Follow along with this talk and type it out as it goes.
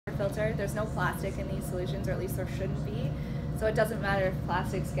filter. There's no plastic in these solutions, or at least there shouldn't be. So it doesn't matter if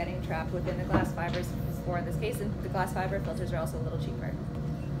plastic's getting trapped within the glass fibers for in this case, and the glass fiber filters are also a little cheaper.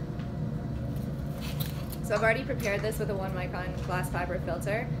 So I've already prepared this with a 1 micron glass fiber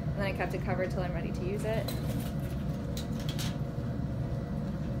filter, and then I kept it covered till I'm ready to use it.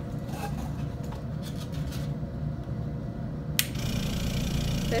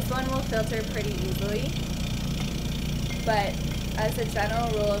 This one will filter pretty easily, but as a general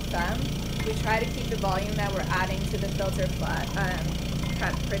rule of thumb, we try to keep the volume that we're adding to the filter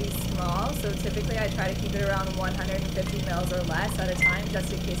kept pretty small. So typically I try to keep it around 150 mils or less at a time,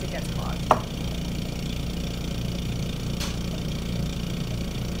 just in case it gets clogged.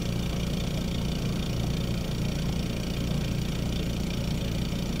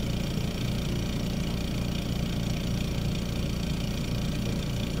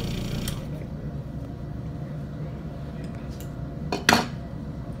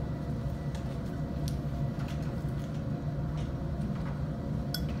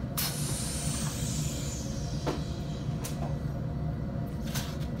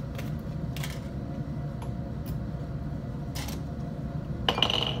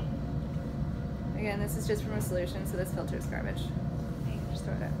 Again, this is just from a solution, so this filter is garbage. You can just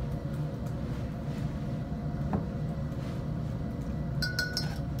throw it out.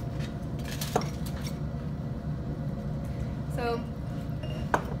 So,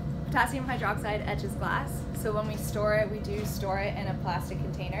 potassium hydroxide etches glass. So when we store it, we do store it in a plastic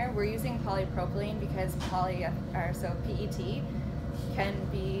container. We're using polypropylene because PET can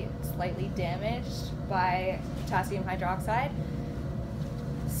be slightly damaged by potassium hydroxide.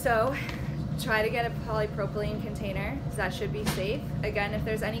 So try to get a polypropylene container, because that should be safe. Again, if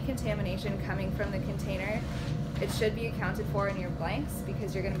there's any contamination coming from the container, it should be accounted for in your blanks,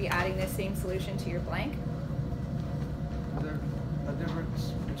 because you're going to be adding this same solution to your blank. Is there a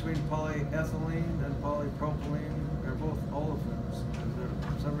difference between polyethylene and polypropylene? They're both olefins. Is there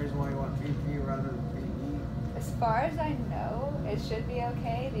some reason why you want PP rather than PE? As far as I know, it should be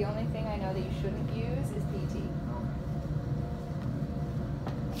okay. The only thing I know that you shouldn't use is PET.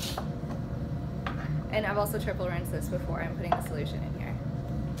 And I've also triple rinsed this before I'm putting the solution in here.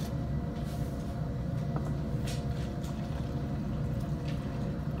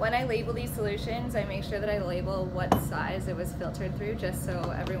 When I label these solutions, I make sure that I label what size it was filtered through, just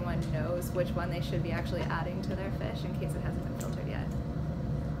so everyone knows which one they should be actually adding to their fish in case it hasn't been filtered yet.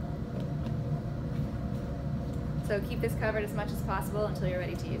 So keep this covered as much as possible until you're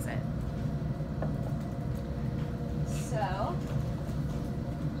ready to use it. So,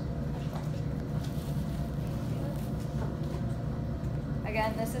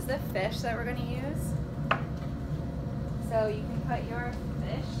 again, this is the fish that we're going to use. So you can put your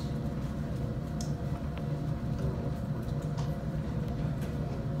fish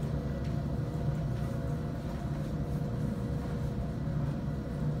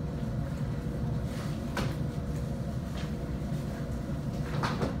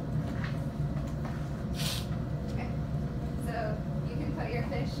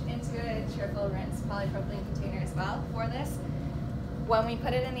into a triple rinse polypropylene container as well for this. When we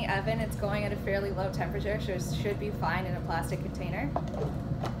put it in the oven, it's going at a fairly low temperature, so it should be fine in a plastic container.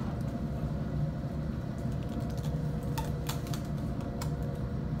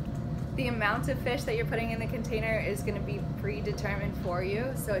 The amount of fish that you're putting in the container is going to be predetermined for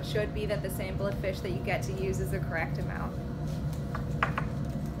you, so it should be that the sample of fish that you get to use is the correct amount.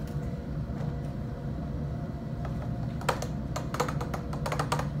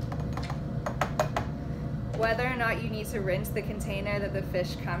 Whether or not you need to rinse the container that the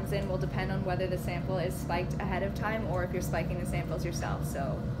fish comes in will depend on whether the sample is spiked ahead of time or if you're spiking the samples yourself.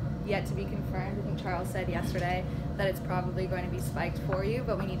 So yet to be confirmed. I think Charles said yesterday that it's probably going to be spiked for you,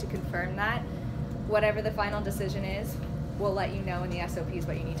 but we need to confirm that. Whatever the final decision is, we'll let you know in the SOPs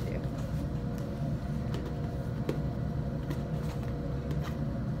what you need to do.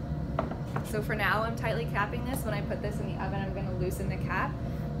 So for now, I'm tightly capping this. When I put this in the oven, I'm going to loosen the cap.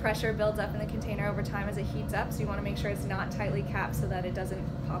 Pressure builds up in the container over time as it heats up, so you want to make sure it's not tightly capped so that it doesn't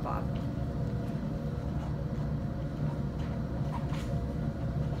pop off.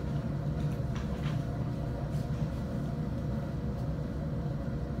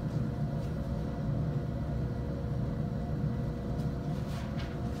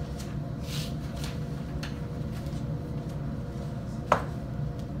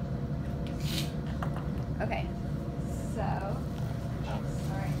 Okay, so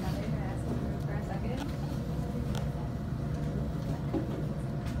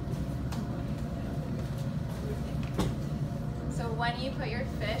when you put your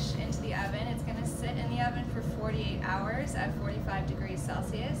fish into the oven, it's going to sit in the oven for 48 hours at 45 degrees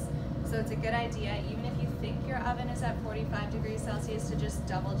Celsius. So it's a good idea, even if you think your oven is at 45 degrees Celsius, to just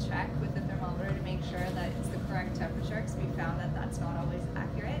double check with the thermometer to make sure that it's the correct temperature, because we found that that's not always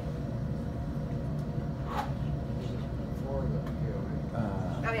accurate. For the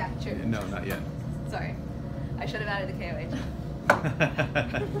KOH. Oh yeah, true. No, not yet. Sorry. I should have added the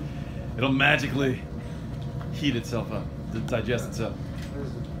KOH. It'll magically heat itself up, digest itself. There's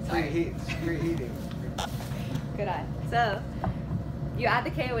preheating. Good eye. So, you add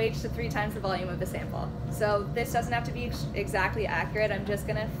the KOH to 3 times the volume of the sample. So this doesn't have to be exactly accurate. I'm just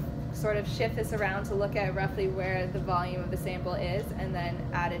going to sort of shift this around to look at roughly where the volume of the sample is and then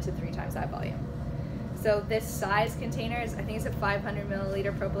add it to 3 times that volume. So this size container is, I think it's a 500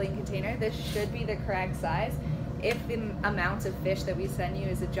 milliliter propylene container. This should be the correct size. If the amount of fish that we send you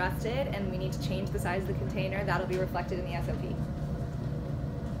is adjusted and we need to change the size of the container, that'll be reflected in the SOP.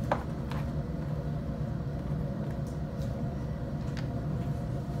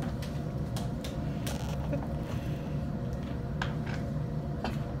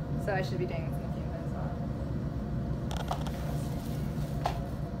 So I should be doing this in a few minutes.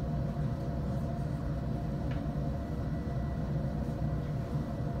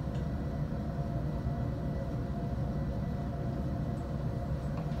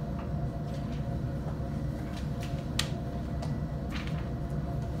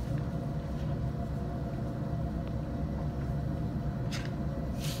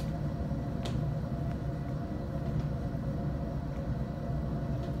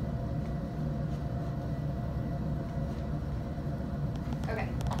 Okay,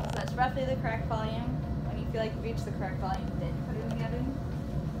 so that's roughly the correct volume. When you feel like you've reached the correct volume, then put it in the oven.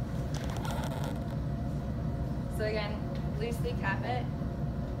 So again, loosely cap it.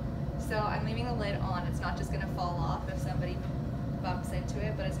 So I'm leaving the lid on. It's not just going to fall off if somebody bumps into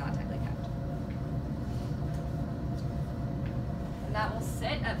it, but it's not tightly kept. And that will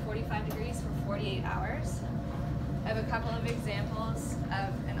sit at 45 degrees for 48 hours. I have a couple of examples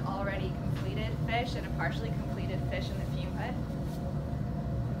of an already completed fish and a partially completed fish in the fume hood.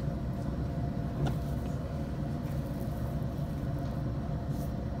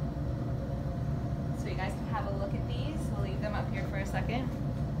 So you guys can have a look at these. We'll leave them up here for a second.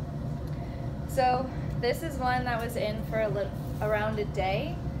 So this is one that was in for around a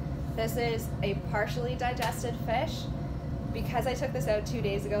day. This is a partially digested fish. Because I took this out 2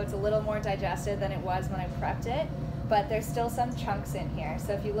 days ago, it's a little more digested than it was when I prepped it, but there's still some chunks in here.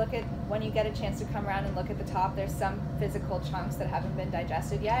 So if you look at, when you get a chance to come around and look at the top, there's some physical chunks that haven't been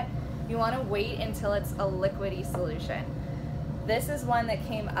digested yet. You want to wait until it's a liquidy solution. This is one that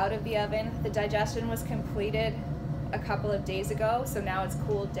came out of the oven. The digestion was completed a couple of days ago, so now it's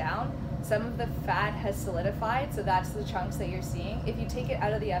cooled down. Some of the fat has solidified, so that's the chunks that you're seeing. If you take it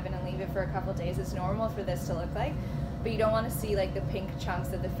out of the oven and leave it for a couple of days, it's normal for this to look like, but you don't want to see like the pink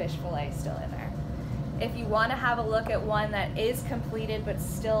chunks of the fish fillet still in there. If you want to have a look at one that is completed but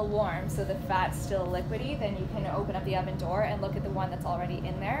still warm, so the fat's still liquidy, then you can open up the oven door and look at the one that's already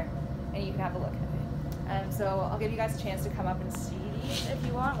in there, and you can have a look at it. So I'll give you guys a chance to come up and see these if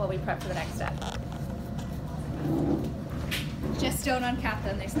you want while we prep for the next step. Just don't uncap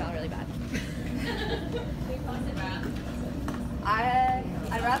them, they smell really bad.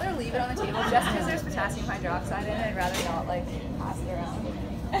 I'd rather leave it on the table just because there's potassium hydroxide in it. I'd rather not like pass it around.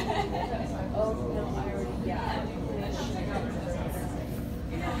 Oh no, I already, yeah.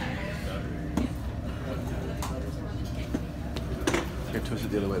 Here, twist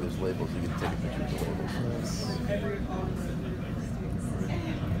it the other way. There's labels. You can take a picture of the labels.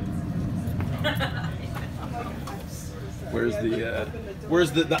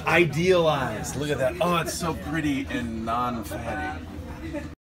 Where's the idealized? Look at that. Oh, it's so pretty and non-fatty.